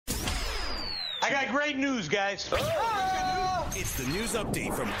I got great news, guys. It's the news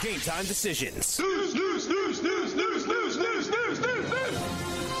update from Game Time Decisions. News.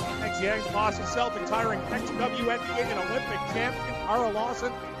 Yanks lost to Celtics, hiring ex-WNBA and Olympic champion Kara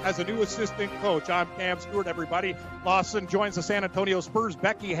Lawson as a new assistant coach. I'm Cam Stewart, everybody. Lawson joins the San Antonio Spurs'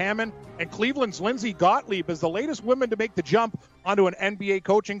 Becky Hammon, and Cleveland's Lindsay Gottlieb is the latest woman to make the jump onto an NBA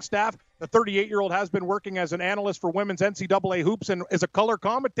coaching staff. The 38-year-old has been working as an analyst for women's NCAA hoops and is a color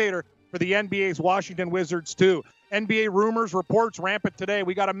commentator for the NBA's Washington Wizards, too. NBA rumors, reports rampant today.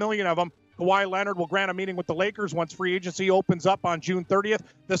 We got a million of them. Kawhi Leonard will grant a meeting with the Lakers once free agency opens up on June 30th.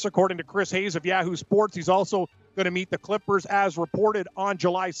 This according to Chris Hayes of Yahoo Sports. He's also going to meet the Clippers as reported on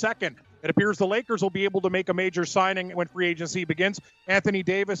July 2nd. It appears the Lakers will be able to make a major signing when free agency begins. Anthony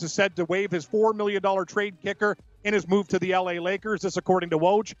Davis is said to waive his $4 million trade kicker in his move to the LA Lakers. This according to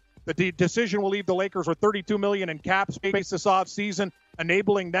Woj. The decision will leave the Lakers with $32 million in cap space this offseason,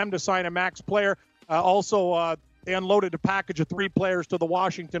 enabling them to sign a max player. They unloaded a package of 3 players to the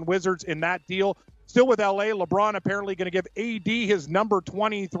Washington Wizards in that deal. Still with LA, LeBron apparently going to give AD his number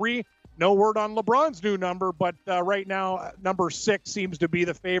 23. No word on LeBron's new number, but right now, number 6 seems to be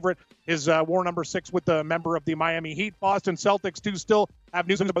the favorite. His war number 6 with the member of the Miami Heat. Boston Celtics, too, still have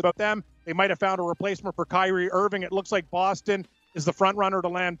news about them. They might have found a replacement for Kyrie Irving. It looks like Boston is the front runner to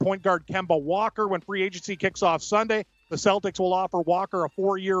land point guard Kemba Walker when free agency kicks off Sunday. The Celtics will offer Walker a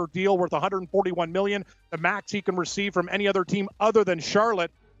 4-year deal worth $141 million, the max he can receive from any other team other than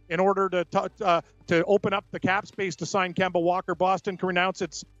Charlotte. In order to open up the cap space to sign Kemba Walker, Boston can renounce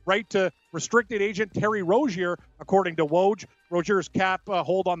its right to restricted agent Terry Rozier, according to Woj. Rozier's cap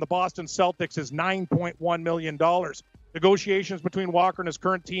hold on the Boston Celtics is $9.1 million. Negotiations between Walker and his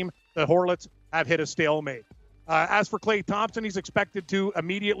current team, the Hornets, have hit a stalemate. As for Klay Thompson, he's expected to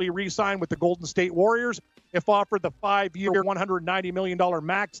immediately re-sign with the Golden State Warriors if offered the 5-year, $190 million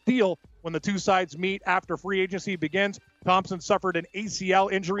max deal when the two sides meet after free agency begins. Thompson suffered an ACL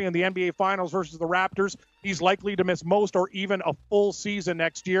injury in the NBA Finals versus the Raptors. He's likely to miss most or even a full season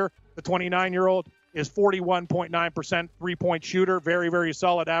next year. The 29-year-old is 41.9% three-point shooter, very, very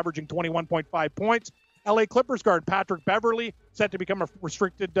solid, averaging 21.5 points. LA Clippers guard Patrick Beverley, set to become a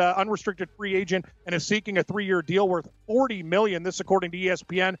unrestricted free agent, and is seeking a 3-year deal worth $40 million. This according to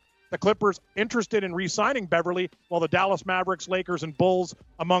ESPN. The Clippers interested in re-signing Beverley, while the Dallas Mavericks, Lakers, and Bulls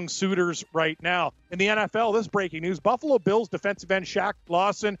among suitors right now. In the NFL, this breaking news: Buffalo Bills defensive end Shaq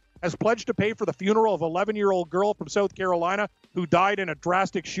Lawson has pledged to pay for the funeral of 11-year-old girl from South Carolina who died in a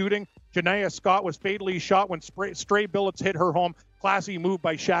drastic shooting. Janaea Scott was fatally shot when stray bullets hit her home. Classy move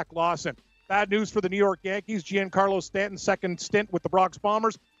by Shaq Lawson. Bad news for the New York Yankees. Giancarlo Stanton's second stint with the Bronx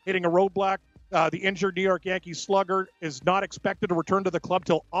Bombers, hitting a roadblock. The injured New York Yankees slugger is not expected to return to the club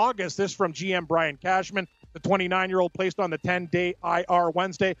till August. This from GM Brian Cashman. The 29-year-old placed on the 10-day IR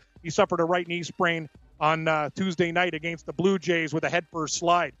Wednesday. He suffered a right knee sprain on Tuesday night against the Blue Jays with a headfirst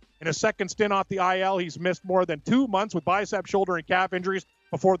slide. In his second stint off the IL, he's missed more than 2 months with bicep, shoulder, and calf injuries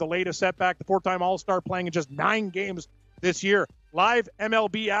before the latest setback. The 4-time All-Star playing in just 9 games this year. Live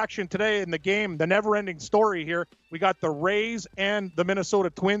MLB action today in the game, the never-ending story here. We got the Rays and the Minnesota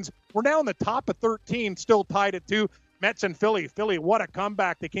Twins. We're now in the top of 13, still tied at 2. Mets and Philly. Philly, what a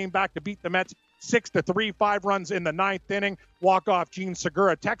comeback. They came back to beat the Mets 6-3, 5 runs in the 9th inning. Walk-off Gene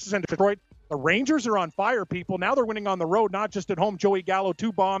Segura. Texas and Detroit. The Rangers are on fire, people. Now they're winning on the road, not just at home. Joey Gallo,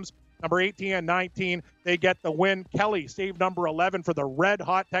 2 bombs. Number 18 and 19, they get the win. Kelly saved number 11 for the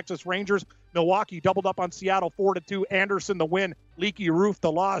red-hot Texas Rangers. Milwaukee doubled up on Seattle 4-2. Anderson the win. Leaky Roof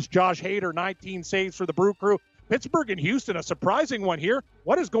the loss. Josh Hader 19 saves for the Brew Crew. Pittsburgh and Houston, a surprising one here.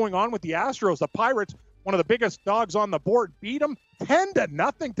 What is going on with the Astros? The Pirates, one of the biggest dogs on the board, beat them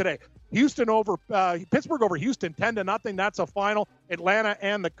 10-0 today. Pittsburgh over Houston 10-0. That's a final. Atlanta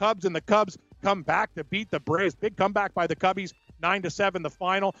and the Cubs come back to beat the Braves. Big comeback by the Cubbies. 9-7 the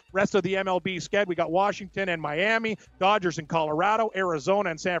final. Rest of the MLB sked, we got Washington and Miami, Dodgers and Colorado,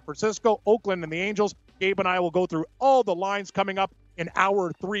 Arizona and San Francisco, Oakland and the Angels. Gabe and I will go through all the lines coming up in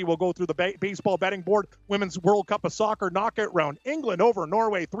hour 3. We'll go through the baseball betting board. Women's World Cup of Soccer knockout round. England over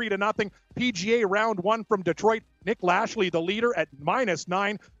Norway 3-0. PGA round 1 from Detroit. Nick Lashley, the leader, at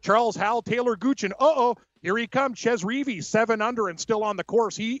 -9. Charles Howell, Taylor Goochen. Here he comes. Ches Reavie, 7 under and still on the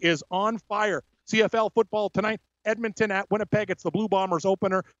course. He is on fire. CFL football tonight. Edmonton at Winnipeg. It's the Blue Bombers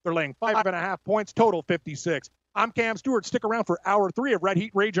opener. They're laying 5.5 points, total 56. I'm Cam Stewart. Stick around for hour 3 of Red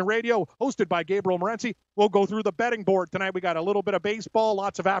Heat Rage and Radio, hosted by Gabriel Morency. We'll go through the betting board tonight. We got a little bit of baseball,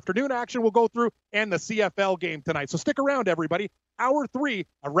 lots of afternoon action we'll go through, and the CFL game tonight. So stick around, everybody. Hour 3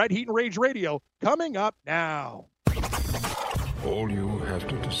 of Red Heat and Rage Radio coming up now. All you have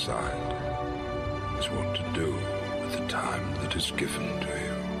to decide is what to do with the time that is given to you.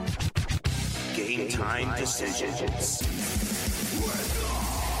 Time Decisions.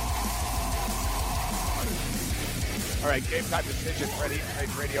 All right, Game Time Decisions. Ready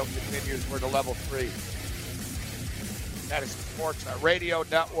Radio continues. We're to level 3. That is Sports Radio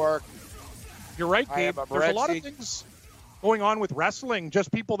Network. You're right, Gabe. There's a lot of things going on with wrestling.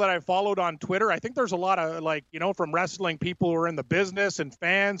 Just people that I've followed on Twitter. I think there's a lot of, from wrestling people who are in the business and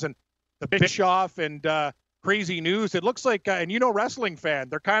fans and the Bischoff and crazy news. It looks like, and wrestling fan,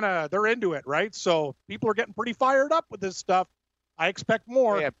 they're into it, right? So people are getting pretty fired up with this stuff. I expect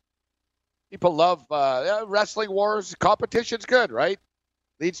more. Yeah. People love wrestling wars. Competition's good, right?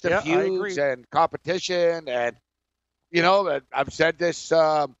 Leads to feuds and competition. And, I've said this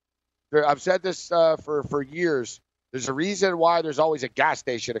for years. There's a reason why there's always a gas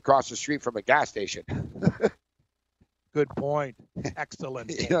station across the street from a gas station. Good point.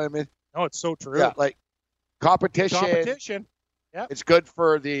 Excellent. You know what I mean? No, it's so true. Yeah, like competition. Yeah, it's good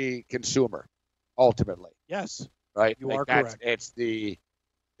for the consumer, ultimately. Yes. Right? You are correct.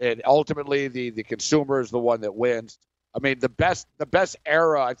 And ultimately the consumer is the one that wins. I mean, the best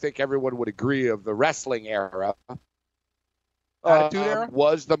era, I think everyone would agree, of the wrestling era, era?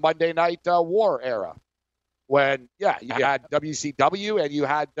 Was the Monday Night War era. When, you had WCW and you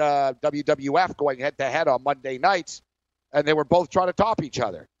had WWF going head-to-head on Monday nights, and they were both trying to top each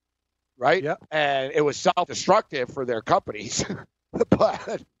other, right? Yeah. And it was self-destructive for their companies.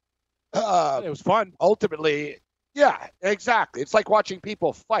 But it was fun. Ultimately, yeah, exactly. It's like watching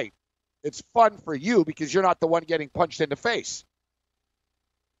people fight. It's fun for you because you're not the one getting punched in the face.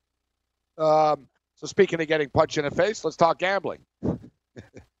 So speaking of getting punched in the face, let's talk gambling.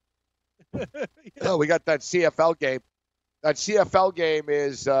 Oh, we got that CFL game. That CFL game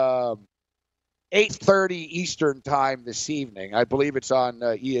is 8:30 Eastern time this evening. I believe it's on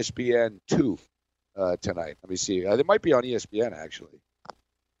ESPN 2 tonight. Let me see. It might be on ESPN, actually.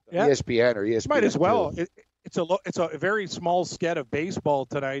 Yeah. ESPN or ESPN. Might as well. It's a very small sked of baseball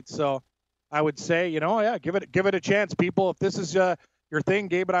tonight, so I would say, give it a chance, people. If this is your thing,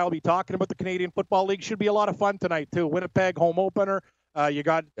 Gabe and I will be talking about the Canadian Football League. Should be a lot of fun tonight too. Winnipeg home opener. You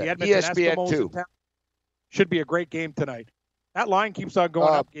got the Edmonton ESPN Eskimos too. in town. Should be a great game tonight. That line keeps on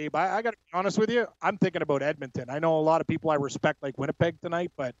going up, Gabe. I got to be honest with you. I'm thinking about Edmonton. I know a lot of people I respect like Winnipeg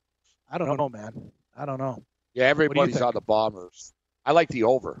tonight, but I don't know, man. I don't know. Yeah, everybody's on the Bombers. I like the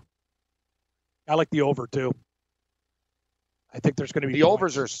over. I like the over too. I think there's going to be the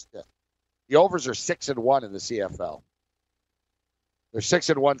overs are 6-1 in the CFL. They're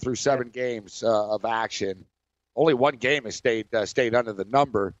 6-1 through 7 games of action. Only one game has stayed under the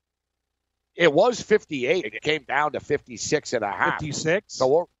number. It was 58. It came down to 56.5. 56.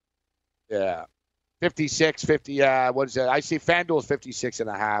 So, yeah, 56, 50. What is that? I see FanDuel's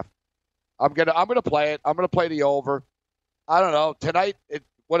 56.5. I'm gonna play it. I'm gonna play the over. I don't know tonight.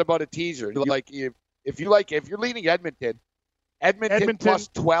 What about a teaser? If you're leaning Edmonton plus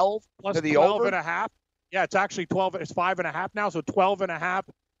 12 plus to the 12 over and a half. Yeah, it's actually 12. It's 5.5 now, so 12.5,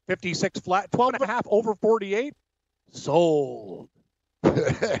 56 flat, 12.5 over 48. Sold.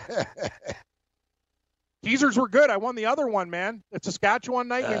 Teasers were good. I won the other one, man. The Saskatchewan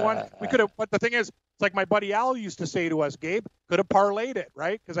night we won. We could have, but the thing is, it's like my buddy Al used to say to us, Gabe, could have parlayed it,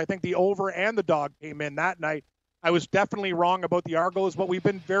 right? Because I think the over and the dog came in that night. I was definitely wrong about the Argos, but we've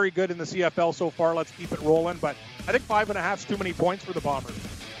been very good in the CFL so far. Let's keep it rolling. But I think 5.5 is too many points for the Bombers.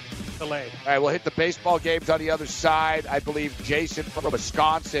 Delay. All right, we'll hit the baseball games on the other side. I believe Jason from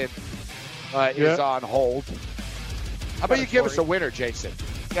Wisconsin is on hold. How about you give us a winner, Jason?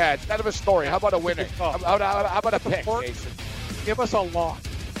 Yeah, instead of a story, how about a winner? How about a pick, Jason? Give us a lock.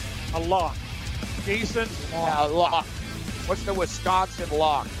 A lock. Jason, lock. Lock. What's the Wisconsin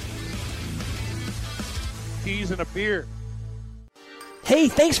lock? Teas and a beer. Hey,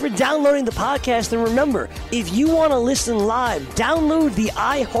 thanks for downloading the podcast. And remember, if you want to listen live, download the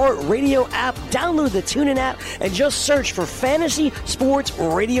iHeartRadio app, download the TuneIn app, and just search for Fantasy Sports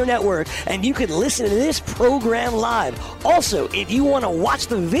Radio Network, and you can listen to this program live. Also, if you want to watch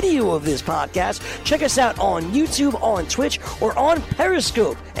the video of this podcast, check us out on YouTube, on Twitch, or on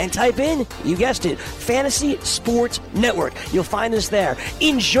Periscope, and type in, you guessed it, Fantasy Sports Network. You'll find us there.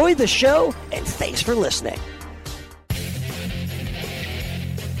 Enjoy the show, and thanks for listening.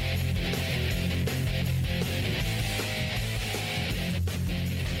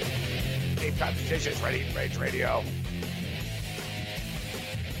 Decisions ready, Rage Radio.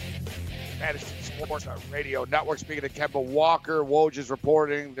 Fantasy Sports Radio Network. Speaking of Kemba Walker, Woj is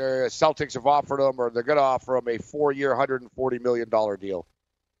reporting the Celtics have offered him, or they're going to offer him, a 4-year, $140 million deal.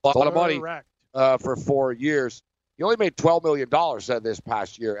 A lot of money for 4 years. He only made $12 million this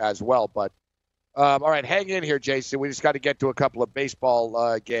past year as well, but All right, hang in here, Jason. We just got to get to a couple of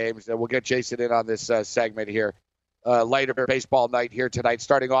baseball games, and we'll get Jason in on this segment here. Later baseball night here tonight,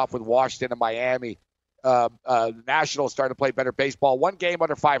 starting off with Washington and Miami. The Nationals starting to play better baseball. One game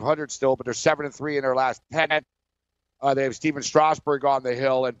under 500 still, but they're 7-3 in their last 10. They have Steven Strasburg on the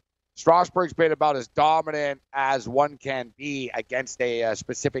hill, and Strasburg's been about as dominant as one can be against a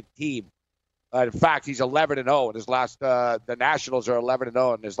specific team. In fact, he's 11-0 in his last. The Nationals are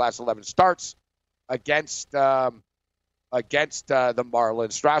 11-0 in his last 11 starts against the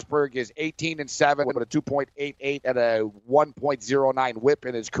Marlins. Strasburg is 18-7 with a 2.88 and a 1.09 WHIP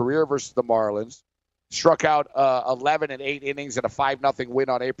in his career versus the Marlins. Struck out 11 in 8 innings and a 5-0 win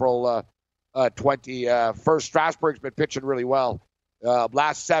on April 21st. Strasburg's been pitching really well.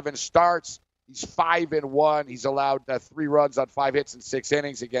 Last 7 starts, he's 5-1. He's allowed 3 runs on 5 hits in 6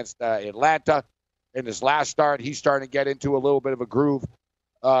 innings against Atlanta. In his last start, he's starting to get into a little bit of a groove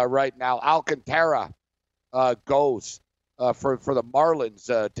right now. Alcantara goes for the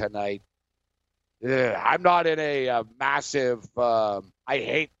Marlins tonight. I'm not in a massive I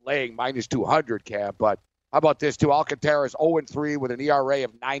hate laying minus 200, Cam, but how about this, too? Alcantara is 0-3 with an ERA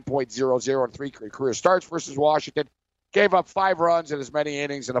of 9.00 and 3 career starts versus Washington. Gave up 5 runs in as many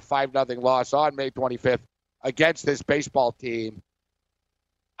innings and a 5-0 loss on May 25th against this baseball team.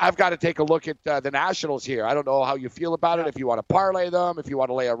 I've got to take a look at the Nationals here. I don't know how you feel about it, if you want to parlay them, if you want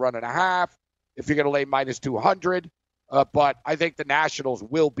to lay a 1.5, if you're going to lay minus 200. But I think the Nationals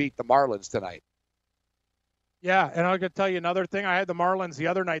will beat the Marlins tonight. Yeah, and I'm going to tell you another thing. I had the Marlins the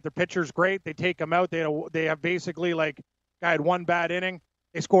other night. Their pitcher's great. They take him out. They have basically, like, guy had 1 bad inning.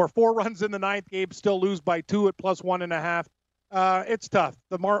 They score 4 runs in the 9th. Gabe still lose by 2 at plus 1.5. It's tough.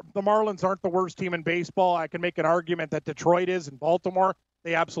 The Marlins aren't the worst team in baseball. I can make an argument that Detroit is and Baltimore.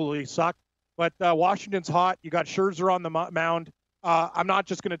 They absolutely suck. But Washington's hot. You got Scherzer on the mound. I'm not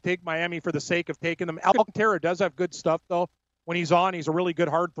just going to take Miami for the sake of taking them. Alcantara does have good stuff, though. When he's on, he's a really good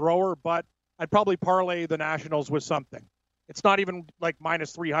hard thrower. But I'd probably parlay the Nationals with something. It's not even like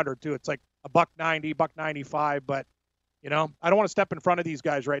minus 300, too. It's like $1.90, $1.95. But, you know, I don't want to step in front of these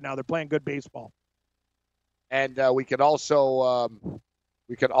guys right now. They're playing good baseball. And we can also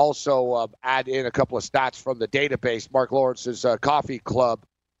add in a couple of stats from the database, Mark Lawrence's Coffee Club.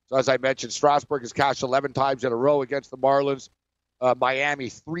 So as I mentioned, Strasburg has cashed 11 times in a row against the Marlins. Miami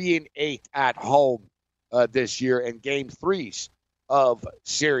 3-8 at home this year in Game 3s of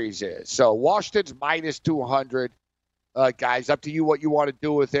series is. So Washington's minus 200. Guys, up to you what you want to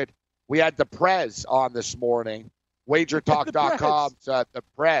do with it. We had the Prez on this morning. WagerTalk.com. The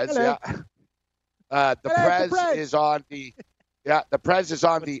Prez, Hello. yeah. The Prez is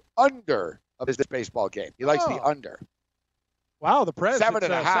on the under of this baseball game. He likes the under. Wow, the Prez.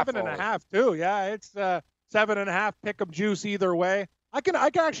 7.5. 7.5 too. Yeah, it's 7.5. Pick 'em juice either way. I can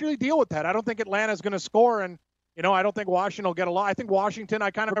actually deal with that. I don't think Atlanta's going to score, and you know I don't think Washington will get a lot. I think Washington.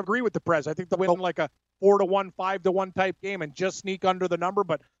 I kind of agree with the Prez. I think they'll win like a 4-1, 5-1 type game and just sneak under the number.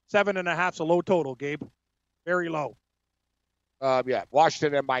 But 7.5's a low total, Gabe. Very low. Yeah,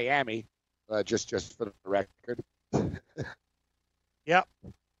 Washington and Miami. Just for the record. Yep.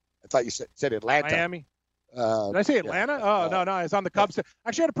 I thought you said Atlanta. Miami. Did I say Atlanta? Yeah. No. It's on the Cubs.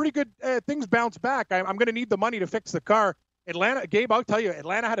 Actually, had a pretty good things bounce back. I'm going to need the money to fix the car. Atlanta, Gabe, I'll tell you,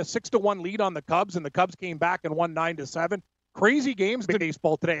 Atlanta had a 6-1 lead on the Cubs, and the Cubs came back and won 9-7. Crazy games in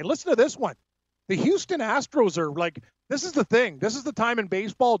baseball today. And listen to this one. The Houston Astros are like, this is the thing. This is the time in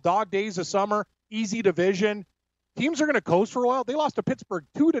baseball, dog days of summer, easy division. Teams are going to coast for a while. They lost to Pittsburgh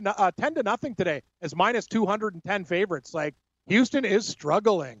 10-0 today as minus 210 favorites. Like, Houston is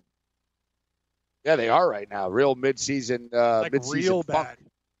struggling. Yeah, they are right now. Real midseason, like real funk. bad.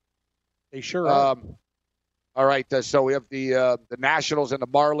 They sure are. All right, so we have the Nationals and the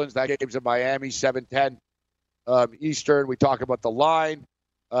Marlins. That game's in Miami, 7:10 Eastern. We talk about the line.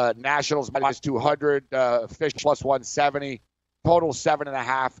 Nationals minus 200, Fish plus 170, total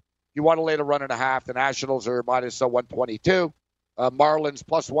 7.5. If you want to lay the 1.5, the Nationals are minus 122. Marlins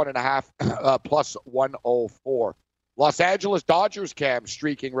plus 1.5, plus 104. Los Angeles Dodgers, Cam,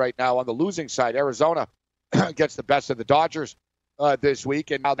 streaking right now on the losing side. Arizona gets the best of the Dodgers this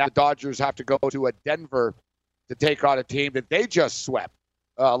week, and now the Dodgers have to go to Denver to take on a team that they just swept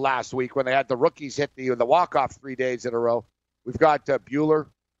last week when they had the rookies hit the walk-off 3 days in a row. We've got Bueller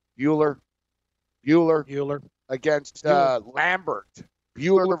against Lambert.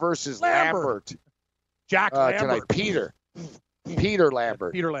 Bueller versus Lambert. Jack Lambert. Tonight. Peter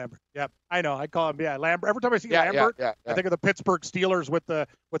Lambert. Peter Lambert. Yep. I know. I call him, Lambert. Every time I see Lambert, I think of the Pittsburgh Steelers with the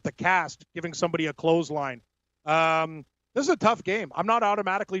cast giving somebody a clothesline. This is a tough game. I'm not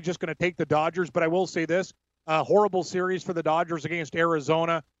automatically just going to take the Dodgers, but I will say this. Horrible series for the Dodgers against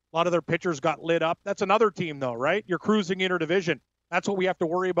Arizona. A lot of their pitchers got lit up. That's another team, though, right? You're cruising interdivision. That's what we have to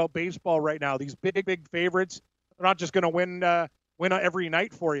worry about baseball right now. These big favorites, they're not just going to win every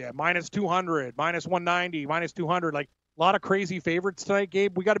night for you. Minus 200, minus 190, minus 200. Like, a lot of crazy favorites tonight,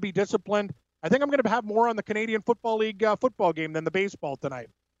 Gabe. We got to be disciplined. I think I'm going to have more on the Canadian Football League football game than the baseball tonight.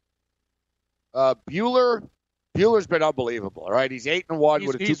 Bueller's been unbelievable, all right? He's 8-1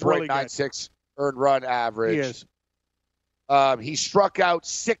 with a 2.96 earned run average. He is. He struck out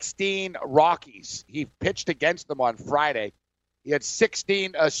 16 Rockies. He pitched against them on Friday. He had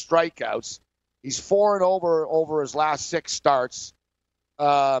 16 strikeouts. He's 4-0 over his last 6 starts.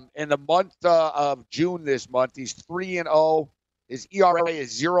 In the month of June this month, he's 3-0. His ERA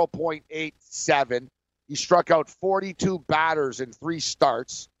is 0.87. He struck out 42 batters in 3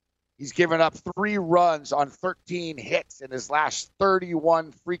 starts. He's given up 3 runs on 13 hits in his last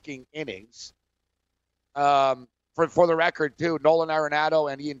 31 freaking innings. For the record, too, Nolan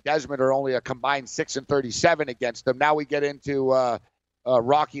Arenado and Ian Desmond are only a combined 6-37 against them. Now we get into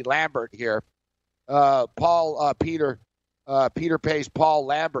Rocky Lambert here. Peter pays Paul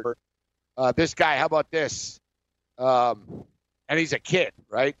Lambert. This guy, how about this? And he's a kid,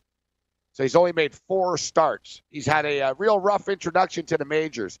 right? So he's only made 4 starts. He's had a real rough introduction to the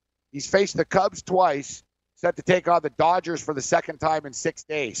majors. He's faced the Cubs twice, set to take on the Dodgers for the second time in 6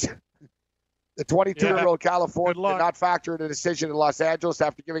 days. The 22-year-old Californian did not factor in a decision in Los Angeles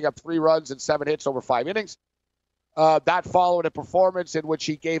after giving up 3 runs and 7 hits over 5 innings. That followed a performance in which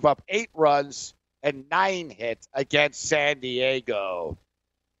he gave up 8 runs and 9 hits against San Diego.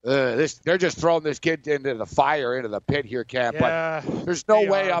 They're just throwing this kid into the fire, into the pit here, Cam. Yeah, but there's no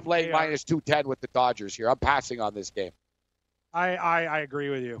way I'm laying minus 210 with the Dodgers here. I'm passing on this game. I agree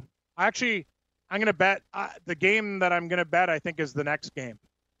with you. I'm going to bet the game that I'm going to bet, I think, is the next game.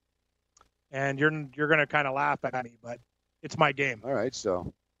 And you're going to kind of laugh at me, but it's my game. All right,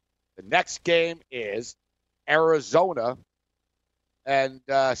 so the next game is Arizona and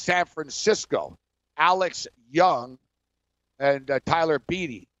San Francisco. Alex Young and Tyler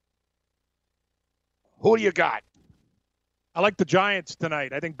Beatty. Who do you got? I like the Giants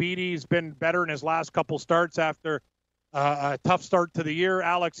tonight. I think Beatty's been better in his last couple starts after a tough start to the year.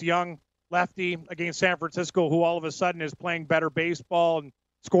 Alex Young, lefty against San Francisco, who all of a sudden is playing better baseball and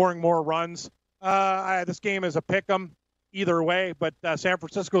scoring more runs. This game is a pick-em either way, but San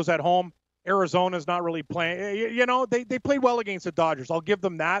Francisco's at home. Arizona's not really playing. They played well against the Dodgers. I'll give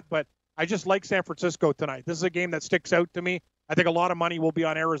them that, but I just like San Francisco tonight. This is a game that sticks out to me. I think a lot of money will be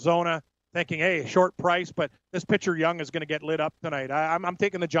on Arizona, thinking, hey, short price, but this pitcher Young is going to get lit up tonight. I'm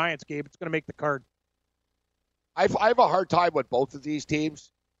taking the Giants, Gabe. It's going to make the card. I have a hard time with both of these teams,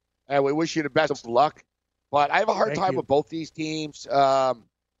 and we wish you the best of luck. But I have a hard time with both these teams.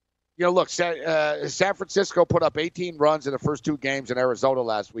 Look, San Francisco put up 18 runs in the first 2 games in Arizona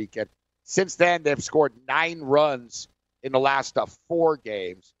last weekend. Since then, they've scored 9 runs in the last 4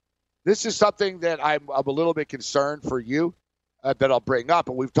 games. This is something that I'm a little bit concerned for you that I'll bring up.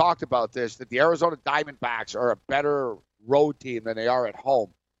 And we've talked about this, that the Arizona Diamondbacks are a better road team than they are at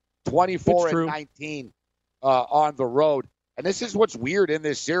home. 24-19 on the road. And this is what's weird in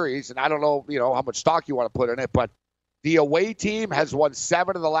this series. And I don't know, how much stock you want to put in it, but the away team has won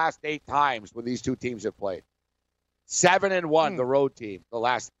 7 of the last 8 times when these two teams have played. 7-1, the road team, the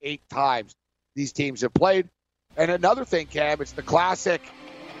last 8 times these teams have played. And another thing, Cam, it's the classic,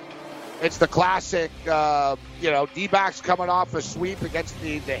 D-backs coming off a sweep against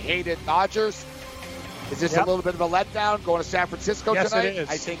the hated Dodgers. Is this a little bit of a letdown going to San Francisco tonight? Yes, it is.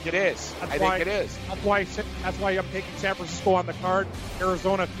 I think it is. That's why I'm taking San Francisco on the card.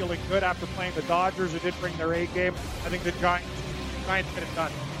 Arizona feeling good after playing the Dodgers, who did bring their A game. I think the Giants get it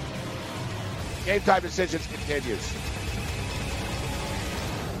done. Game time decisions continues.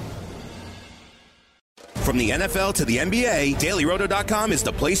 From the NFL to the NBA, DailyRoto.com is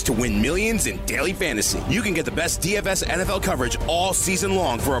the place to win millions in daily fantasy. You can get the best DFS NFL coverage all season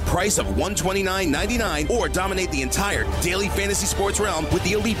long for a price of $129.99 or dominate the entire daily fantasy sports realm with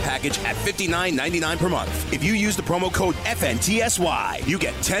the Elite Package at $59.99 per month. If you use the promo code FNTSY, you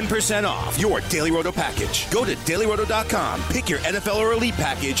get 10% off your Daily Roto package. Go to DailyRoto.com, pick your NFL or Elite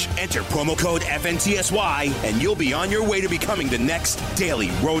Package, enter promo code FNTSY, and you'll be on your way to becoming the next Daily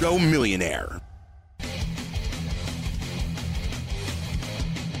Roto millionaire.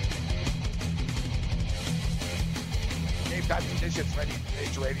 Conditions ready for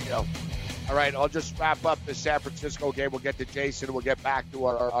Page Radio. All right, I'll just wrap up the San Francisco game. We'll get to Jason. We'll get back to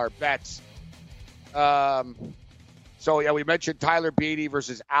our bets. We mentioned Tyler Beatty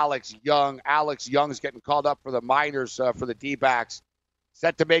versus Alex Young. Alex Young is getting called up for the minors for the D-backs.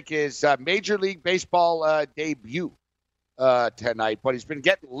 Set to make his Major League Baseball debut tonight, but he's been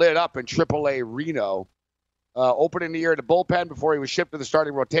getting lit up in AAA Reno. Opening the year in the bullpen before he was shipped to the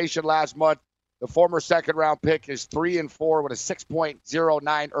starting rotation last month. The former second-round pick is 3-4 with a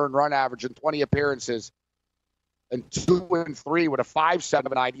 6.09 earned run average in 20 appearances, and 2-3 with a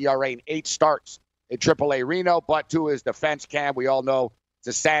 5.79 ERA in 8 starts in AAA Reno. But to his defense, Cam, we all know it's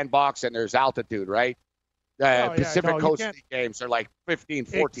a sandbox and there's altitude, right? Pacific Coast League games are like 15,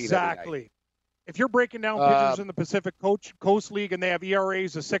 14 exactly. every night. If you're breaking down pitchers in the Pacific Coast League and they have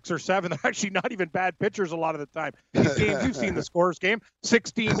ERAs of 6 or 7, they're actually not even bad pitchers a lot of the time. These games, you've seen the scores game,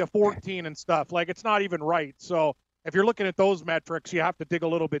 16-14 and stuff. Like, it's not even right. So if you're looking at those metrics, you have to dig a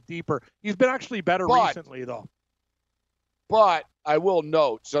little bit deeper. He's been actually better recently, though. But I will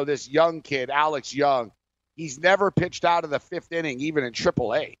note, so this young kid, Alex Young, he's never pitched out of the 5th inning, even in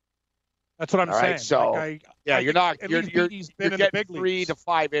AAA. That's what I'm saying. Right, so, you're getting 3 to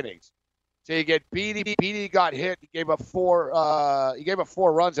 5 innings. So you get Beatty. Beatty got hit. He gave up 4. He gave up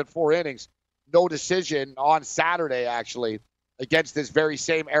 4 runs in 4 innings. No decision on Saturday, actually, against this very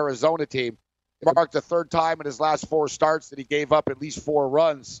same Arizona team. It marked the 3rd time in his last 4 starts that he gave up at least 4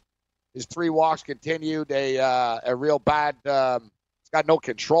 runs. His 3 walks continued. A real bad. He's got no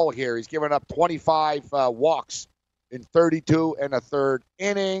control here. He's given up 25 walks in 32 1/3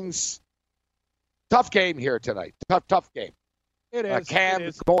 innings. Tough game here tonight. Tough game. It is. Cam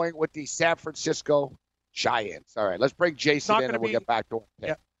is going with the San Francisco Giants. All right, let's bring Jason in and we'll get back to him.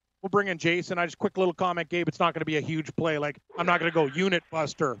 Yeah, we'll bring in Jason. I just quick little comment, Gabe. It's not going to be a huge play. Like, I'm not going to go unit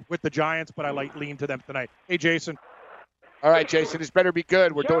buster with the Giants, but I lean to them tonight. Hey, Jason. All right, Jason, this better be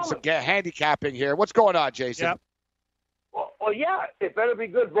good. We're doing some handicapping here. What's going on, Jason? Yep. Well, yeah, it better be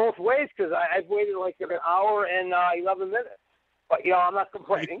good both ways because I've waited like an hour and 11 minutes. But, I'm not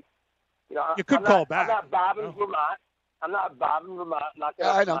complaining. You could call back. I'm not bobbing Vermont. I'm not not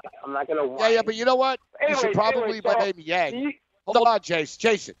gonna, I know. I'm not going to Yeah, but you know what? You should probably blame Yang. Hold on,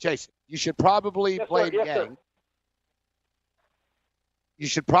 Jason. You should probably blame Yang. You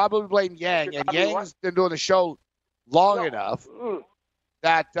should probably blame Yang. And Yang's been doing the show long enough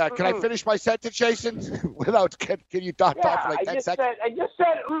that can I finish my sentence, Jason? Without can you talk for like 10 seconds? I just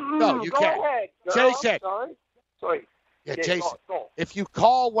said. No, you can't. Ahead, Jason. Sorry. Yeah, Jason. If you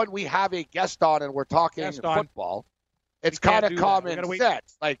call when we have a guest on and we're talking football, it's kind of common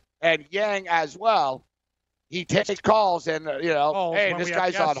sense. Like, and Yang as well, he takes calls and hey, this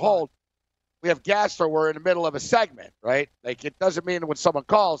guy's on hold. We have guests or we're in the middle of a segment, right? Like, it doesn't mean when someone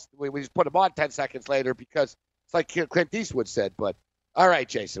calls, we just put them on 10 seconds later because it's like Clint Eastwood said. But all right,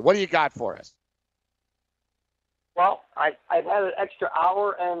 Jason, what do you got for us? Well, I've had an extra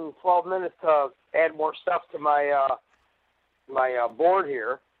hour and 12 minutes to add more stuff to my board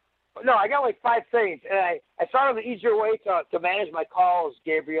here. But no, I got like 5 things, and I found the easier way to manage my calls,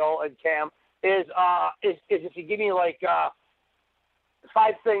 Gabriel and Cam, is if you give me like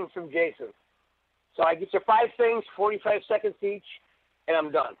 5 things from Jason. So I get you 5 things, 45 seconds each, and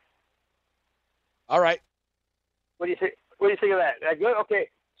I'm done. All right. What do you think? What do you think of that? Is that good? Okay.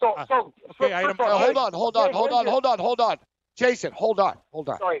 So hold on. Jason, hold on.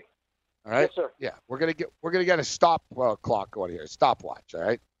 Sorry. All right. Yes, sir. Yeah, we're gonna get a stop clock going here. Stopwatch. All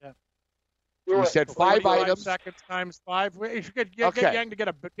right. Yeah. You said 5 items. Seconds times 5. You should get Yang to get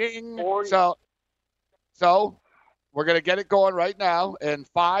a ding. So we're gonna get it going right now in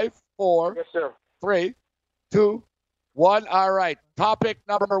 5, 4, yes, sir. 3, 2, 1. All right. Topic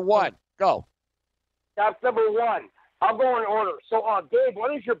number 1. Go. Topic number 1. I'll go in order. So, Gabe,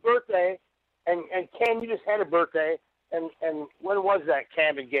 when is your birthday? And Cam, you just had a birthday. And when was that,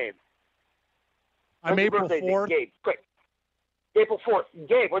 Cam and Gabe? I'm April 4th. Gabe, quick. April 4th.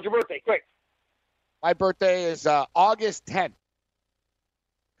 Gabe, when's your birthday? Quick. My birthday is August 10th.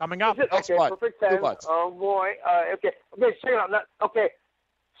 Coming up. Next okay, month. perfect 10. 2 months. Oh, boy. Okay, check it out. Okay.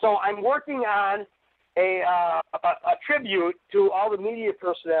 So I'm working on a tribute to all the media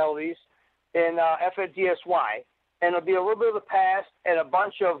personalities in FNTSY. And it'll be a little bit of the past and a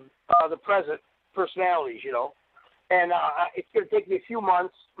bunch of the present personalities, And it's going to take me a few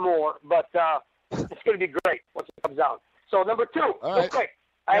months more, but it's going to be great once it comes out. So number 2, right. quick.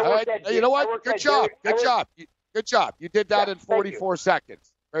 You know what? Good job. You did that in 44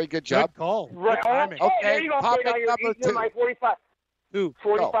 seconds. Very good job. Good call. Right. Timing. Okay, topic number 2. My 45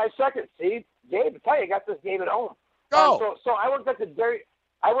 seconds. See, Gabe, I tell you, I got this game at home. Go. So I worked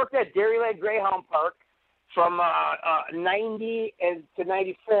at Dairyland Greyhound Park from 90 to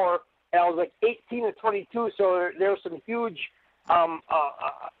 94, and I was like 18 to 22. So there were some huge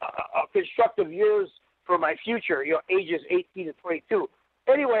constructive years for my future. Ages 18 to 22.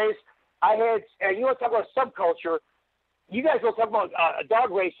 Anyways, I had, and you want to talk about subculture. you guys don't talk about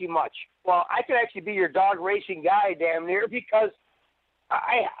dog racing much. Well, I could actually be your dog racing guy damn near because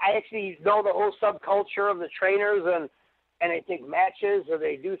I actually know the whole subculture of the trainers and they take matches or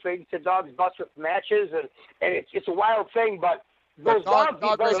they do things to dogs butts with matches and it's a wild thing, but those dogs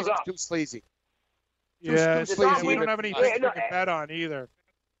dog racing is up. too sleazy. Yeah, Too sleazy. we don't have anything we can bet on either.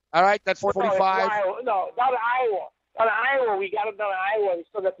 All right, that's 45. No, not in Iowa. Not in Iowa. We got them down in Iowa. We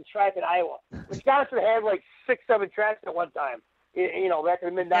still got the track in Iowa. Wisconsin had like 6-7 tracks at one time. You know, back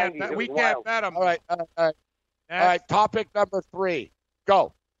in the mid-'90s. We can't bet them. All right. All right, topic number 3.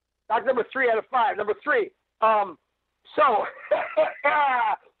 Go. Topic number 3 out of 5. Number 3. So,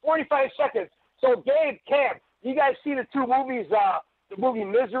 45 seconds. So, Gabe, Cam, you guys see the 2 movies, the movie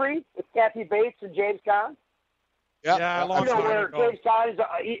Misery with Kathy Bates and James Caan? Yeah, I You love know, where James Caan is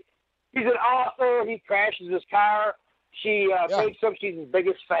he's an author. He crashes his car. She makes him. She's his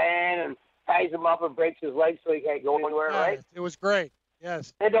biggest fan and ties him up and breaks his leg so he can't go anywhere. Right? It was great.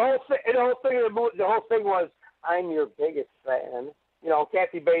 Yes. And the whole thing was, I'm your biggest fan. You know,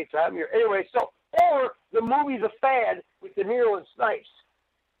 Kathy Bates. Anyway. So, or the movie The Fad with De Niro and Snipes.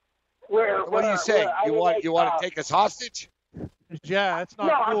 What do you say? You want to take us hostage? Yeah, that's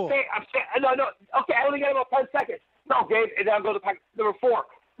not cool. I'm saying, no. Okay, I only got about 10 seconds. No, Gabe, and I'll go to number 4.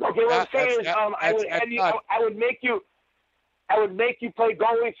 Okay, what I'm saying is, I would make you play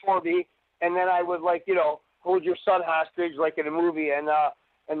goalie for me, and then I would hold your son hostage like in a movie, and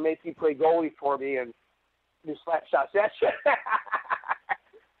make you play goalie for me and do slap shots. That's it.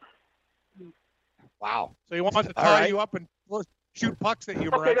 Wow. So you want to tie you up and shoot pucks at you,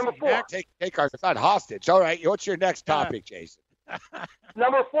 Okay, number 4. Take our son hostage. All right. What's your next topic, Jason?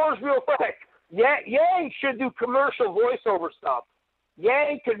 Number 4 is real quick. Yang should do commercial voiceover stuff.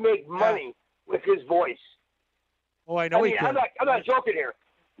 Yang could make money with his voice. Oh, I know he could. I'm not joking here.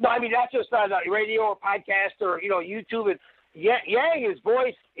 No, I mean that's just on radio or podcast or YouTube. And Yang's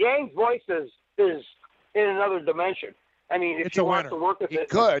voice is in another dimension. I mean, if you want to work with it,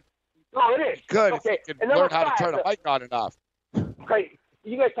 could. No, it is. He could. Okay. If he could learn how to turn a mic on enough. Okay,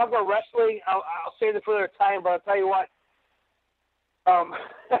 you guys talk about wrestling. I'll save it for another time, but I'll tell you what. 5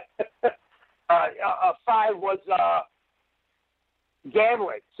 was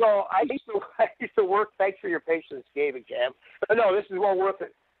gambling. So I used to work. Thanks for your patience, Gabe and Cam. But no, this is well worth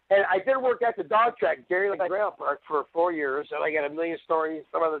it. And I did work at the dog track, Gary Lake Rail Park, for 4 years, and I got a million stories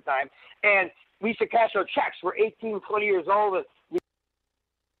some other time. And we used to cash our checks. We're 18, 20 years old. And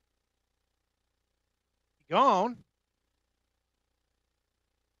Gone.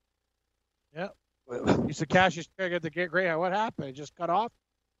 Yeah. Used to cash his check at the Greyhound. What happened? It just cut off?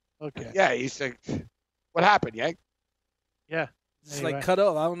 Okay. Yeah, he said, what happened, Yank? Yeah. It's like cut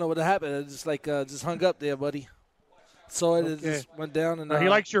off. I don't know what happened. It just just hung up there, buddy. So it just went down. And he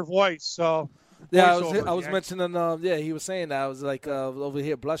likes your voice, so. Yeah, I was mentioning, he was saying that. I was over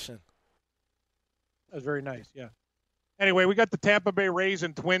here blushing. That was very nice, yeah. Anyway, we got the Tampa Bay Rays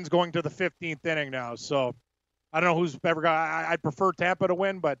and Twins going to the 15th inning now, so I don't know who's ever got. I'd prefer Tampa to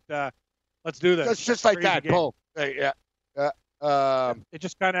win, but let's do this. It's just like that, boom. Yeah. It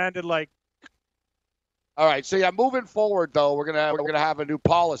just kind of ended like. All right, so moving forward though, we're gonna have a new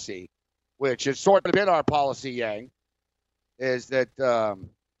policy, which has sort of been our policy, Yang, is that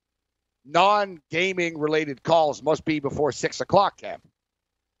non-gaming related calls must be before 6 o'clock, Cam.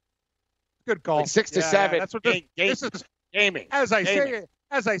 Good call. Like 6 to 7. That's what this is gaming. As I say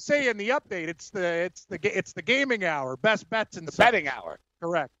in the update, it's the gaming hour. Best bets in the betting hour.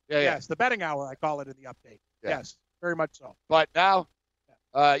 Correct. Yes, the betting hour. I call it in the update. Yeah. Yes, very much so. But now,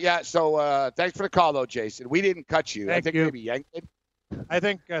 So thanks for the call, though, Jason. We didn't cut you. I think maybe Yank did. I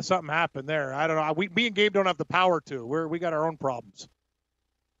think something happened there. I don't know. Me and Gabe don't have the power to. We got our own problems.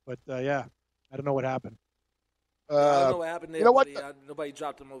 But I don't know what happened. I don't know what happened there. You know what? Nobody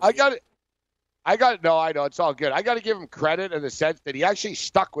dropped him over. I got it. No, I know. It's all good. I got to give him credit in the sense that he actually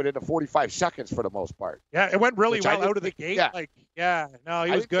stuck within the 45 seconds for the most part. Yeah, it went really well out of the gate. Yeah. No,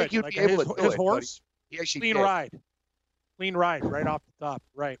 he was good. Think he'd be able to do his it, horse, he actually clean did. ride. Clean ride right off the top.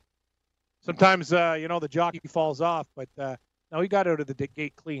 Right. Sometimes, the jockey falls off, but no, he got out of the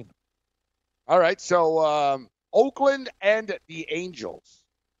gate clean. All right, so Oakland and the Angels.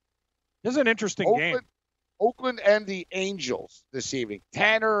 This is an interesting game. Oakland and the Angels this evening.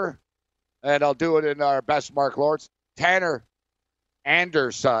 Tanner, and I'll do it in our best Mark Lawrence, Tanner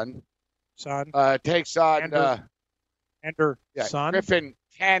Anderson takes on Anderson. Griffin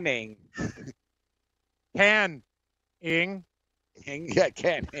Canning. Canning. Canning.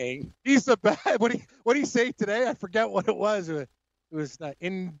 He's the best. What did he say today? I forget what it was. It was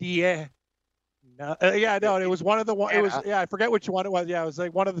India. No, it was one of the one. It was I forget which one it was. Yeah, it was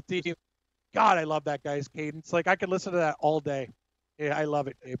like one of the teams. God, I love that guy's cadence. Like, I could listen to that all day. Yeah, I love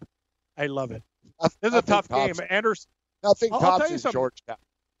it, Gabe. I love it. This is a tough game. Anderson. Nothing I'll tops tell you is something. Georgetown.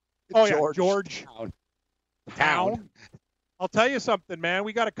 Georgetown. I'll tell you something, man.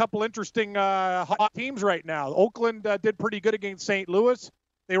 We got a couple interesting hot teams right now. Oakland did pretty good against St. Louis.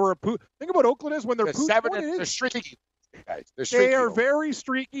 They were think about Oakland is when they're they're streaky. Guys. They are very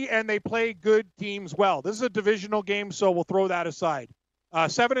streaky, and they play good teams well. This is a divisional game, so we'll throw that aside.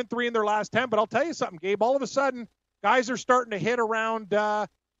 7-3 in their last 10, but I'll tell you something, Gabe. All of a sudden, guys are starting to hit around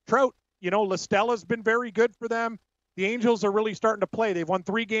Trout. You know, Listella's been very good for them. The Angels are really starting to play. They've won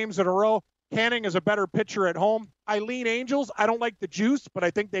 3 games in a row. Canning is a better pitcher at home. I lean Angels. I don't like the juice, but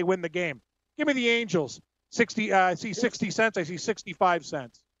I think they win the game. Give me the Angels. 60. I see 60 cents. I see 65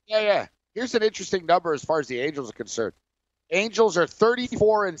 cents. Yeah. Here's an interesting number as far as the Angels are concerned. Angels are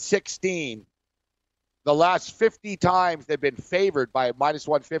 34-16. The last 50 times they've been favored by minus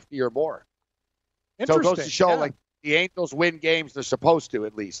 150 or more. So it goes to show, like, the Angels win games they're supposed to,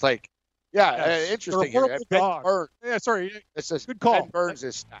 at least. Like, interesting. Ben Burns. Yeah, sorry. Good call. Ben Burns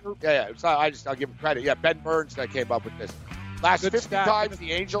is. I'll give him credit. Yeah, Ben Burns that came up with this. Last 50 times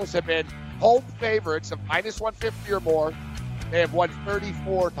the Angels have been home favorites of minus 150 or more. They have won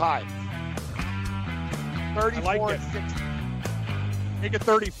 34 times. 34 and 60. Make it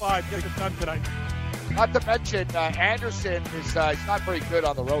 35. Get it done tonight. Not to mention, Anderson is he's not very good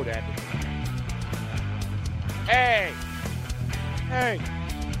on the road, Anderson. Hey.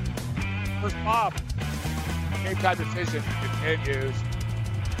 Where's Bob? Game time decision continues.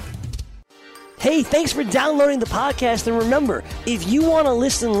 Hey, thanks for downloading the podcast. And remember, if you want to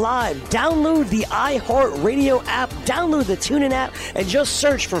listen live, download the iHeartRadio app, download the TuneIn app, and just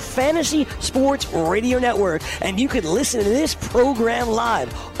search for Fantasy Sports Radio Network, and you can listen to this program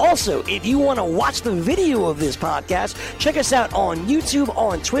live. Also, if you want to watch the video of this podcast, check us out on YouTube,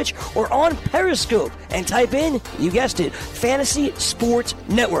 on Twitch, or on Periscope, and type in, you guessed it, Fantasy Sports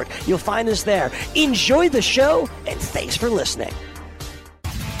Network. You'll find us there. Enjoy the show, and thanks for listening.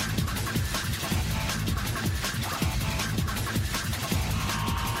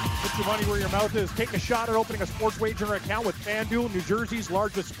 Money where your mouth is. Take a shot at opening a sports wagering account with FanDuel, New Jersey's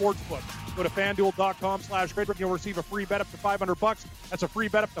largest sports book. Go to FanDuel.com/grid. You'll receive a free bet up to $500. That's a free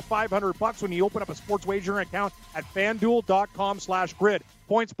bet up to $500 when you open up a sports wagering account at FanDuel.com/grid.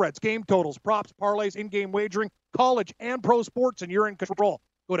 Point spreads, game totals, props, parlays, in-game wagering, college and pro sports, and you're in control.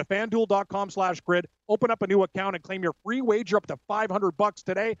 Go to FanDuel.com/grid, open up a new account, and claim your free wager up to $500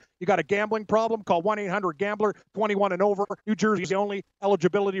 today. You got a gambling problem? Call 1-800-GAMBLER, 21 and over. New Jersey's only.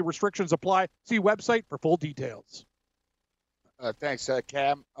 Eligibility restrictions apply. See website for full details. Thanks,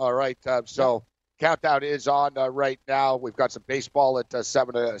 Cam. All right, so countdown is on right now. We've got some baseball at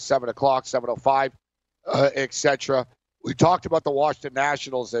 7 o'clock, 7:05, etc. We talked about the Washington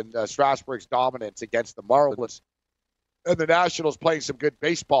Nationals and Strasburg's dominance against the Marlins. And the Nationals playing some good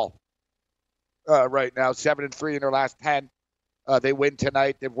baseball right now, 7-3 in their last 10. They win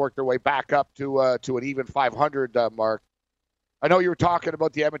tonight. They've worked their way back up to an even 500 mark. I know you were talking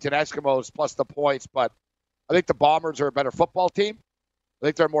about the Edmonton Eskimos plus the points, but I think the Bombers are a better football team. I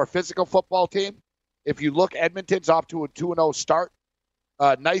think they're a more physical football team. If you look, Edmonton's off to a 2-0 start.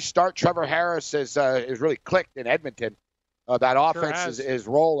 Nice start. Trevor Harris is really clicked in Edmonton. That offense is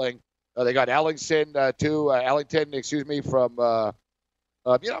rolling. They got Ellington, from, maybe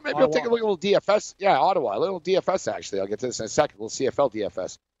I'll take a look at a little DFS. Yeah, Ottawa, a little DFS, actually. I'll get to this in a second, a little CFL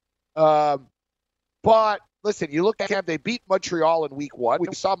DFS. But, listen, you look at them, they beat Montreal in week 1.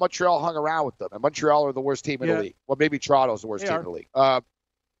 We saw Montreal hung around with them, and Montreal are the worst team in the league. Well, maybe Toronto's the worst team in the league. And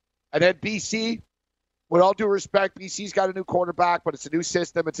then BC, with all due respect, BC's got a new quarterback, but it's a new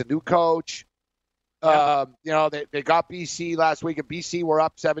system, it's a new coach. They got BC last week, and BC were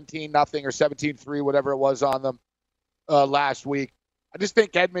up 17-0 or 17-3, whatever it was on them last week. I just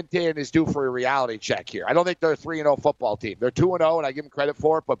think Edmonton is due for a reality check here. I don't think they're a 3-0 football team. They're 2-0, and I give them credit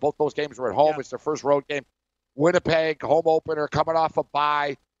for it, but both those games were at home. Yeah. It's their first road game. Winnipeg, home opener, coming off a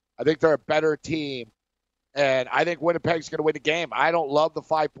bye. I think they're a better team, and I think Winnipeg's going to win the game. I don't love the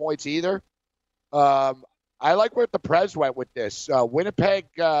 5 points either. I like where the Prez went with this. Winnipeg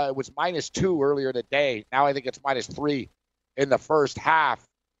was -2 earlier in the day. Now I think it's -3 in the first half.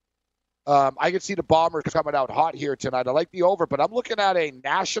 I can see the Bombers coming out hot here tonight. I like the over, but I'm looking at a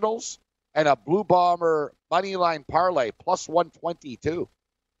Nationals and a Blue Bomber money line parlay, plus 122.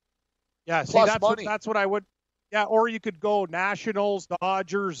 Yeah, see, that's what I would. Yeah, or you could go Nationals,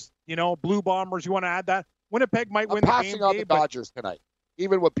 Dodgers, Blue Bombers. You want to add that? Winnipeg might win the game. Passing on the Dodgers tonight,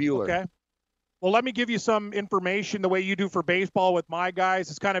 even with Bueller. Okay. Well, let me give you some information the way you do for baseball with my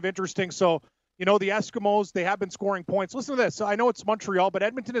guys. It's kind of interesting. So, the Eskimos, they have been scoring points. Listen to this. I know it's Montreal, but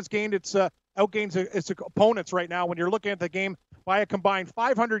Edmonton has gained outgains its opponents right now when you're looking at the game by a combined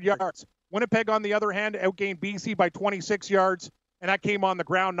 500 yards. Winnipeg, on the other hand, outgained BC by 26 yards, and that came on the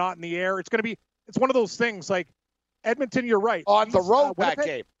ground, not in the air. It's one of those things like Edmonton, you're right. On the road, that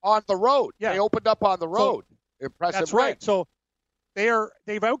game. On the road. Yeah. They opened up on the road. Impressive. That's right. So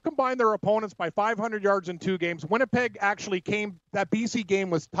they've outcombined their opponents by 500 yards in 2 games. Winnipeg actually that BC game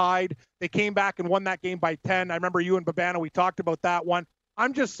was tied. They came back and won that game by 10. I remember you and Babano, we talked about that one.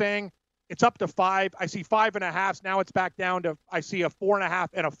 I'm just saying it's up to 5. I see 5.5. Now it's back down to, I see a 4.5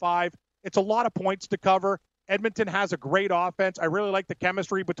 and a 5. It's a lot of points to cover. Edmonton has a great offense. I really like the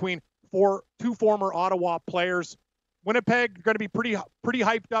chemistry between two former Ottawa players. Winnipeg going to be pretty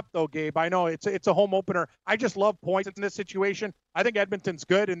hyped up, though, Gabe. I know it's a home opener. I just love points in this situation. I think Edmonton's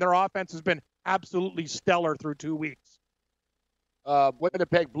good, and their offense has been absolutely stellar through 2 weeks.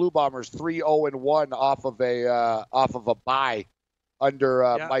 Winnipeg Blue Bombers 3-0-1 off of a bye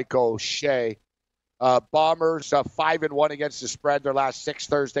under Mike O'Shea. Bombers 5-1 against the spread their last 6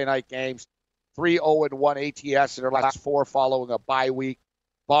 Thursday night games. 3-0-1 ATS in their last 4 following a bye week.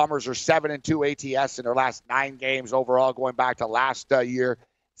 Bombers are 7-2 ATS in their last 9 games overall, going back to last year.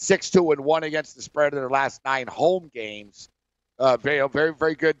 6-2-1 against the spread in their last 9 home games. Very, very,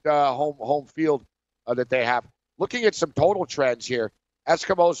 very good home field that they have. Looking at some total trends here,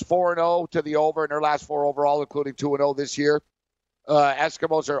 Eskimos 4-0 to the over in their last 4 overall, including 2-0 this year.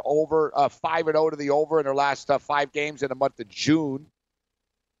 Eskimos are over 5-0 to the over in their last 5 games in the month of June.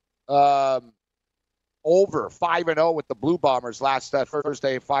 Over 5-0 with the Blue Bombers last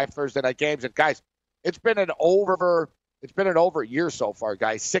Thursday, 5 Thursday night games. And guys, it's been an over year so far,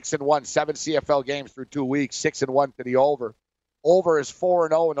 guys. 6-1, 7 CFL games through 2 weeks, 6-1 to the over. Over is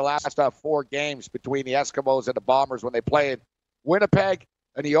 4-0 in the last 4 games between the Eskimos and the Bombers when they played. Winnipeg,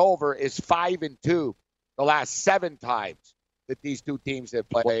 and the over is 5-2 the last 7 times that these 2 teams have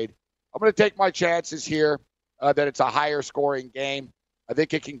played. I'm going to take my chances here that it's a higher scoring game. I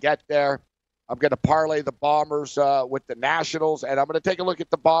think it can get there. I'm going to parlay the Bombers with the Nationals, and I'm going to take a look at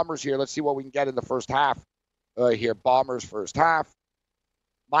the Bombers here. Let's see what we can get in the first half here. Bombers first half.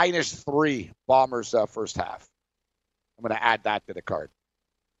 -3 Bombers first half. I'm going to add that to the card.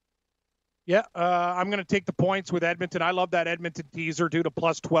 Yeah, I'm going to take the points with Edmonton. I love that Edmonton teaser due to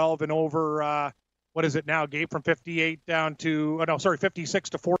 +12 and over, what is it now, Gabe, from 58 down to, 56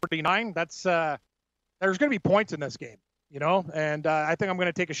 to 49. That's there's going to be points in this game, and I think I'm going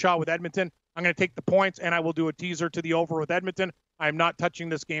to take a shot with Edmonton. I'm going to take the points, and I will do a teaser to the over with Edmonton. I'm not touching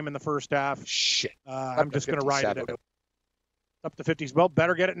this game in the first half. Shit. I'm just going to ride it. Up to 50s. Well,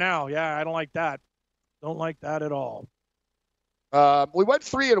 better get it now. Yeah, I don't like that. Don't like that at all. We went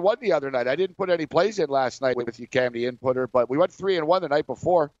 3-1 the other night. I didn't put any plays in last night with you, Cam, the inputter, but we went 3-1 the night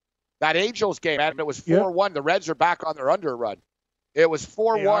before. That Angels game, man, it was 4-1. Yep. The Reds are back on their under run. It was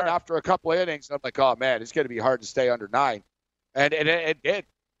 4-1 after a couple of innings. I'm like, oh, man, it's going to be hard to stay under 9. And it did.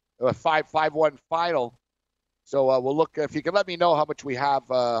 It was 5-1 final. So we'll look. If you can let me know how much we have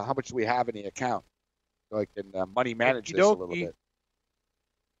in the account, so I can money manage this a little bit.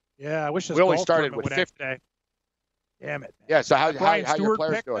 Yeah, I wish this we only started with 50 today. Damn it. Man. Yeah. So how your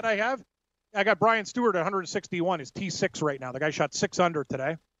players pick doing? That I have. I got Brian Stewart at 161. He's T6 right now. The guy shot 6 under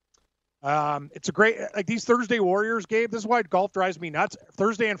today. It's a great, like these Thursday Warriors, Gabe. This is why golf drives me nuts.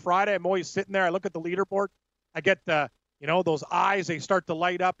 Thursday and Friday, I'm always sitting there. I look at the leaderboard. I get those eyes, they start to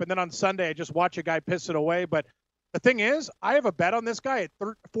light up. And then on Sunday, I just watch a guy piss it away. But the thing is, I have a bet on this guy at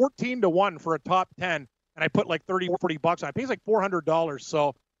 14-1 for a top 10. And I put like $30, $40 on it. He pays like $400.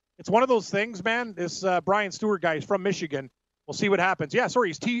 So it's one of those things, man. This Brian Stewart guy is from Michigan. We'll see what happens. Yeah,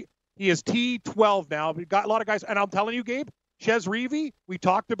 sorry, he is T12 now. We've got a lot of guys. And I'm telling you, Gabe, Chez Reavie, we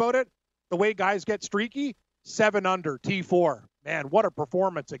talked about it. The way guys get streaky, 7 under, T4. Man, what a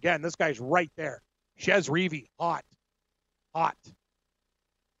performance. Again, this guy's right there. Chez Reavie, hot.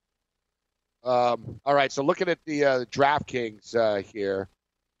 All right, so looking at the DraftKings here.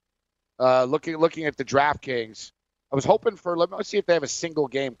 Looking at the DraftKings, I was hoping for, let's see if they have a single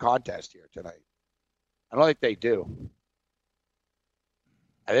game contest here tonight. I don't think they do.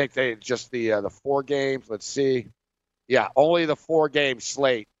 I think they just the 4 games. Let's see. Yeah, only the 4 game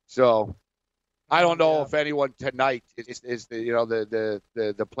slate. So I don't know if anyone tonight is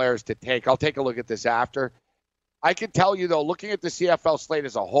the players to take. I'll take a look at this after. I can tell you though, looking at the CFL slate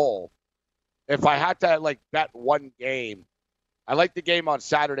as a whole, if I had to bet one game, I like the game on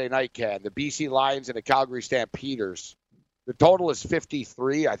Saturday night, Ken. The BC Lions and the Calgary Stampeders. The total is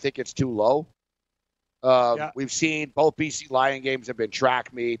 53. I think it's too low. We've seen both BC Lion games have been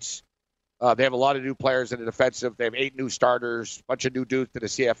track meets. They have a lot of new players in the defensive. They have 8 new starters, a bunch of new dudes to the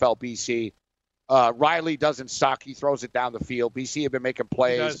CFL BC. Riley doesn't suck. He throws it down the field. BC have been making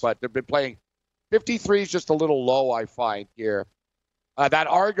plays, but they've been playing. 53 is just a little low, I find, here. That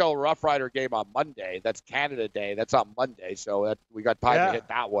Argo Rough Rider game on Monday, that's Canada Day. That's on Monday, so we got time to hit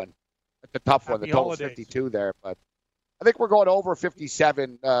that one. That's a tough one. The total's 52 there, but I think we're going over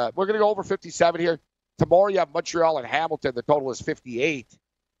 57. We're going to go over 57 here. Tomorrow you have Montreal and Hamilton. The total is 58.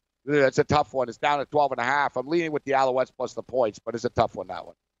 That's a tough one. It's down at 12.5. I'm leaning with the Alouettes plus the points, but it's a tough one, that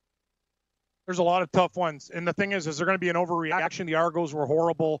one. There's a lot of tough ones. And the thing is there going to be an overreaction? The Argos were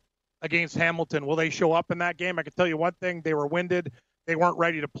horrible against Hamilton. Will they show up in that game? I can tell you one thing. They were winded. They weren't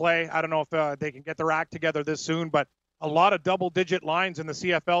ready to play. I don't know if they can get their act together this soon, but a lot of double-digit lines in the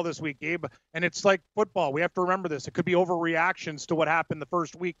CFL this week, Gabe. And it's like football. We have to remember this. It could be overreactions to what happened the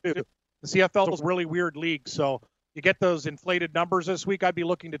first week, too. The CFL is a really weird league, so you get those inflated numbers this week. I'd be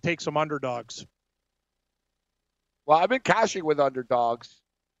looking to take some underdogs. Well, I've been cashing with underdogs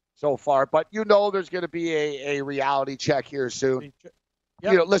so far, but there's going to be a reality check here soon.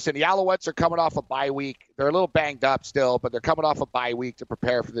 Yep. Listen, the Alouettes are coming off a bye week. They're a little banged up still, but they're coming off a bye week to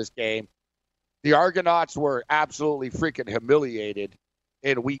prepare for this game. The Argonauts were absolutely freaking humiliated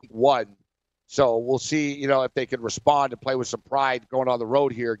in week 1. So we'll see, if they can respond and play with some pride going on the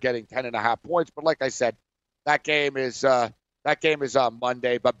road here, getting 10.5 points. But like I said, that game is on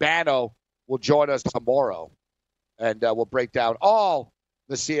Monday. But Bano will join us tomorrow, and we'll break down all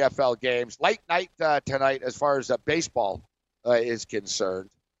the CFL games. Late night tonight as far as baseball is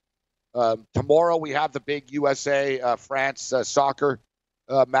concerned. Tomorrow we have the big USA-France soccer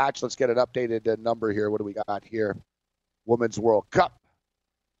match. Let's get an updated number here. What do we got here? Women's World Cup.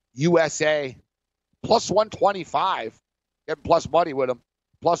 USA plus 125. Getting plus money with them.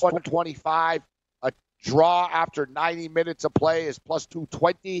 Plus 125. A draw after 90 minutes of play is plus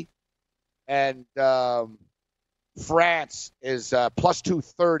 220. And France is plus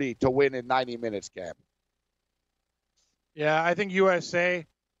 230 to win in 90 minutes, Cam. Yeah, I think USA,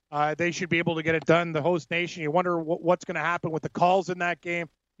 they should be able to get it done. The host nation, you wonder what's going to happen with the calls in that game.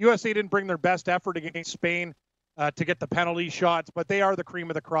 USA didn't bring their best effort against Spain to get the penalty shots, but they are the cream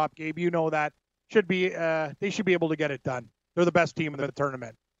of the crop, Gabe. You know that. They should be able to get it done. They're the best team in the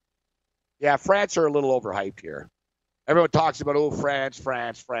tournament. Yeah, France are a little overhyped here. Everyone talks about, France,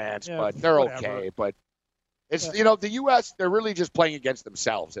 yeah, but they're whatever. okay. But it's, the U.S., they're really just playing against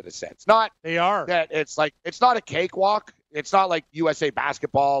themselves in a sense. They are. That it's not a cakewalk. It's not like USA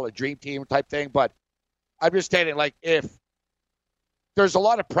basketball, a dream team type thing. But I'm just stating, if there's a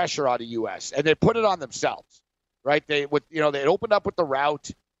lot of pressure on the U.S. and they put it on themselves, right? They opened up with the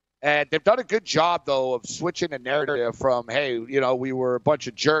route, and they've done a good job though of switching the narrative from, hey, we were a bunch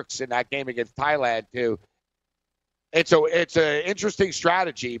of jerks in that game against Thailand to. It's an interesting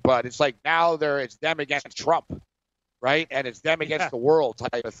strategy, but it's like now it's them against Trump, right? And it's them against the world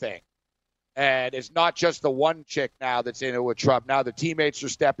type of thing. And it's not just the one chick now that's in it with Trump. Now the teammates are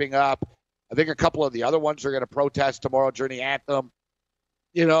stepping up. I think a couple of the other ones are going to protest tomorrow during the anthem.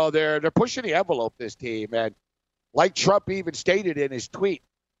 They're pushing the envelope, this team. And like Trump even stated in his tweet,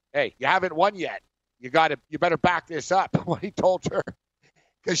 hey, you haven't won yet. You better back this up, what he told her.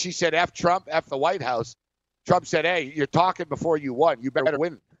 Because she said, F Trump, F the White House. Trump said, hey, you're talking before you won. You better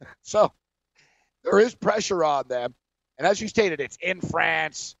win. So there is pressure on them. And as you stated, it's in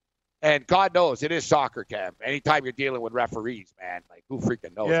France. And God knows, it is soccer, Cam. Anytime you're dealing with referees, man, who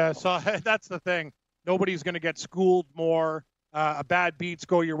freaking knows? Yeah, so that's the thing. Nobody's going to get schooled more. A bad beats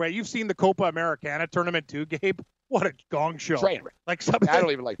go your way. You've seen the Copa Americana tournament too, Gabe. What a gong show. Train. I don't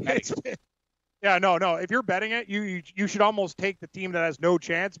even like betting. Yeah, no. If you're betting it, you should almost take the team that has no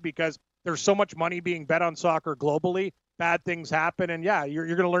chance because there's so much money being bet on soccer globally. Bad things happen, and yeah, you're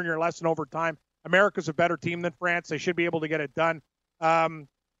going to learn your lesson over time. America's a better team than France. They should be able to get it done.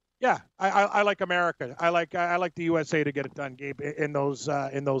 Yeah, I like America. I like the USA to get it done, Gabe, in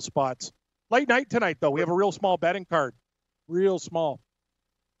those spots. Late night tonight, though. We have a real small betting card. Real small.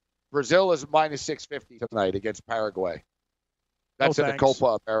 Brazil is minus 650 tonight against Paraguay. That's in the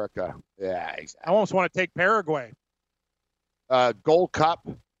Copa America. Yeah, exactly. I almost want to take Paraguay. Gold Cup.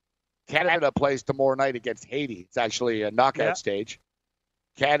 Canada plays tomorrow night against Haiti. It's actually a knockout stage.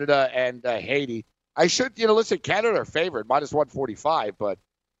 Canada and Haiti. I should, listen, Canada are favored, minus 145, but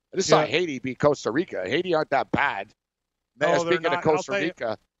I just saw Haiti beat Costa Rica. Haiti aren't that bad. Speaking of Costa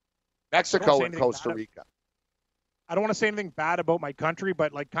Rica, Mexico and Costa Rica. I don't want to say anything bad about my country,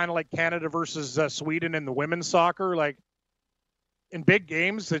 but kind of like Canada versus Sweden in the women's soccer, in big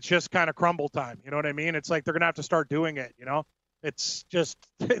games, it's just kind of crumble time. You know what I mean? It's like they're going to have to start doing it, It's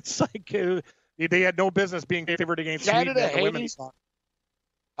like they had no business being favored against Sweden in the women's soccer.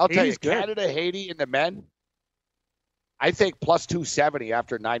 I'll tell you, Canada, Haiti, and the men, I think plus 270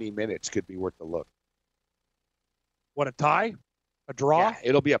 after 90 minutes could be worth the look. What, a tie? A draw? Yeah,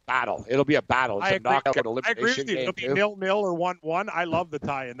 it'll be a battle. It's a knockout elimination I agree with you. game. It'll be 0-0 or 1-1. I love the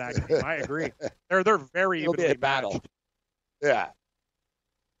tie in that game. I agree. They're very It'll be evenly a battle. matched. Yeah.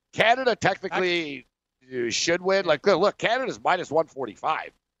 Canada technically should win. Like, look, Canada's minus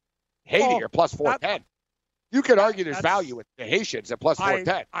 145. Haiti are plus 410. You could argue there's value with the Haitians at plus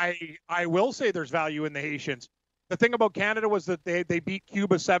 410. I will say there's value in the Haitians. The thing about Canada was that they beat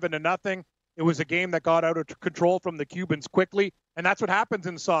Cuba 7-0. It was a game that got out of control from the Cubans quickly, and that's what happens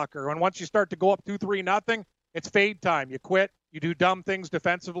in soccer. And once you start to go up 2-3-0, it's fade time. You quit. You do dumb things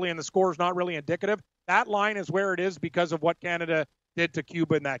defensively, and the score's not really indicative. That line is where it is because of what Canada did to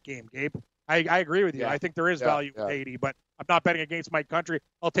Cuba in that game, Gabe. I agree with you. I think there is value in Haiti, but I'm not betting against my country.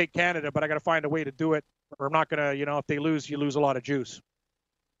 I'll take Canada, but I got to find a way to do it, or I'm not going to, if they lose, you lose a lot of juice.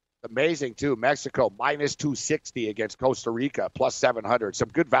 Amazing, too. Mexico, minus 260 against Costa Rica, plus 700. Some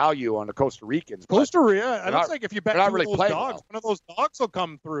good value on the Costa Ricans. Costa Rica, it looks like if you bet really those dogs, one of those dogs will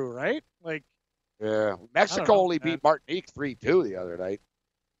come through, right? Like, yeah. Mexico only beat Martinique 3-2 the other night.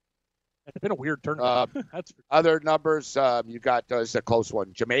 It's been a weird tournament. Other numbers, you got, it's a close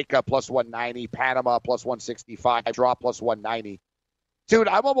one. Jamaica, plus 190. Panama, plus 165. Draw, plus 190. Dude,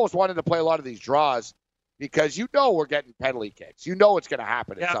 I'm almost wanting to play a lot of these draws, because we're getting penalty kicks. You know it's going to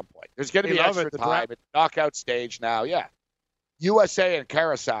happen at some point. There's going to be extra time. It's knockout stage now. Yeah. USA and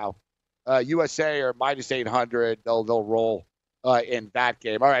Curacao. USA are minus 800. They'll roll in that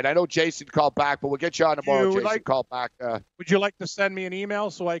game. All right. I know Jason called back, but we'll get you on tomorrow. Jason called back. Would you like to send me an email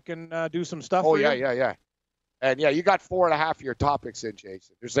so I can do some stuff? Oh, yeah. And you got 4.5 of your topics in,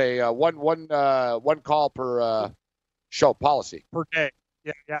 Jason. There's a one call per show policy per day.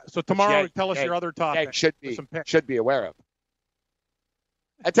 Yeah. So tomorrow, tell us your other topic. Yang should be aware of.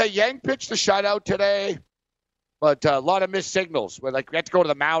 I tell you, Yang pitched the shutout today, but a lot of missed signals. We had to go to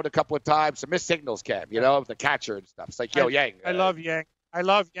the mound a couple of times. Some missed signals, Cam, of the catcher and stuff. It's like, Yang. I love Yang. I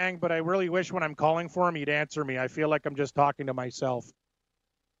love Yang, but I really wish when I'm calling for him, he'd answer me. I feel like I'm just talking to myself.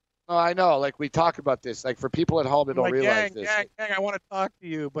 Oh, I know. Like, we talk about this. Like, for people at home that don't realize this. Yang, I want to talk to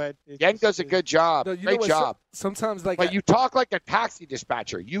you, but... Yang does a good job. No, Great job. Sometimes, But you talk like a taxi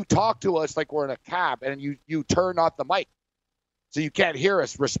dispatcher. You talk to us like we're in a cab, and you turn off the mic. So you can't hear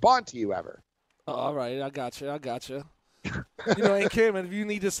us respond to you ever. Oh, all right. I got you. And Kim, if you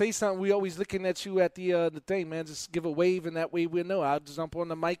need to say something, we always looking at you at the thing, man. Just give a wave, and that way we'll know. I'll just jump on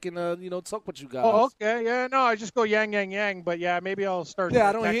the mic and talk with you guys. Oh, okay, yeah, no, I just go yang yang yang, but yeah, maybe I'll start. Yeah,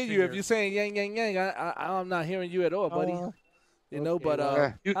 I don't hear you if you're saying yang yang yang. I'm not hearing you at all, buddy.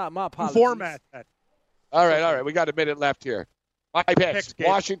 My apologies. Format that. All right, we got a minute left here. My picks: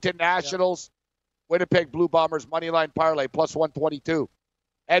 Washington Nationals, Winnipeg Blue Bombers moneyline parlay plus 122.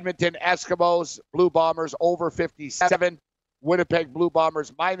 Edmonton Eskimos, Blue Bombers over 57. Winnipeg Blue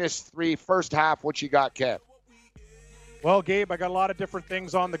Bombers -3 first half. What you got, Kev? Well, Gabe, I got a lot of different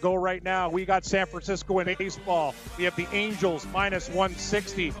things on the go right now. We got San Francisco in baseball. We have the Angels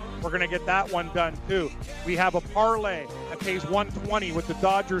 -160. We're going to get that one done, too. We have a parlay that pays 120 with the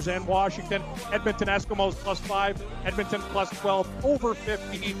Dodgers and Washington. Edmonton Eskimos +5. Edmonton +12. Over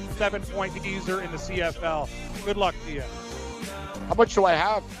 50. 7-point teaser in the CFL. Good luck to you. How much do I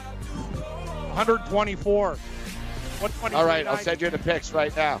have? 124. All right, I'll send you the picks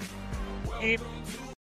right now.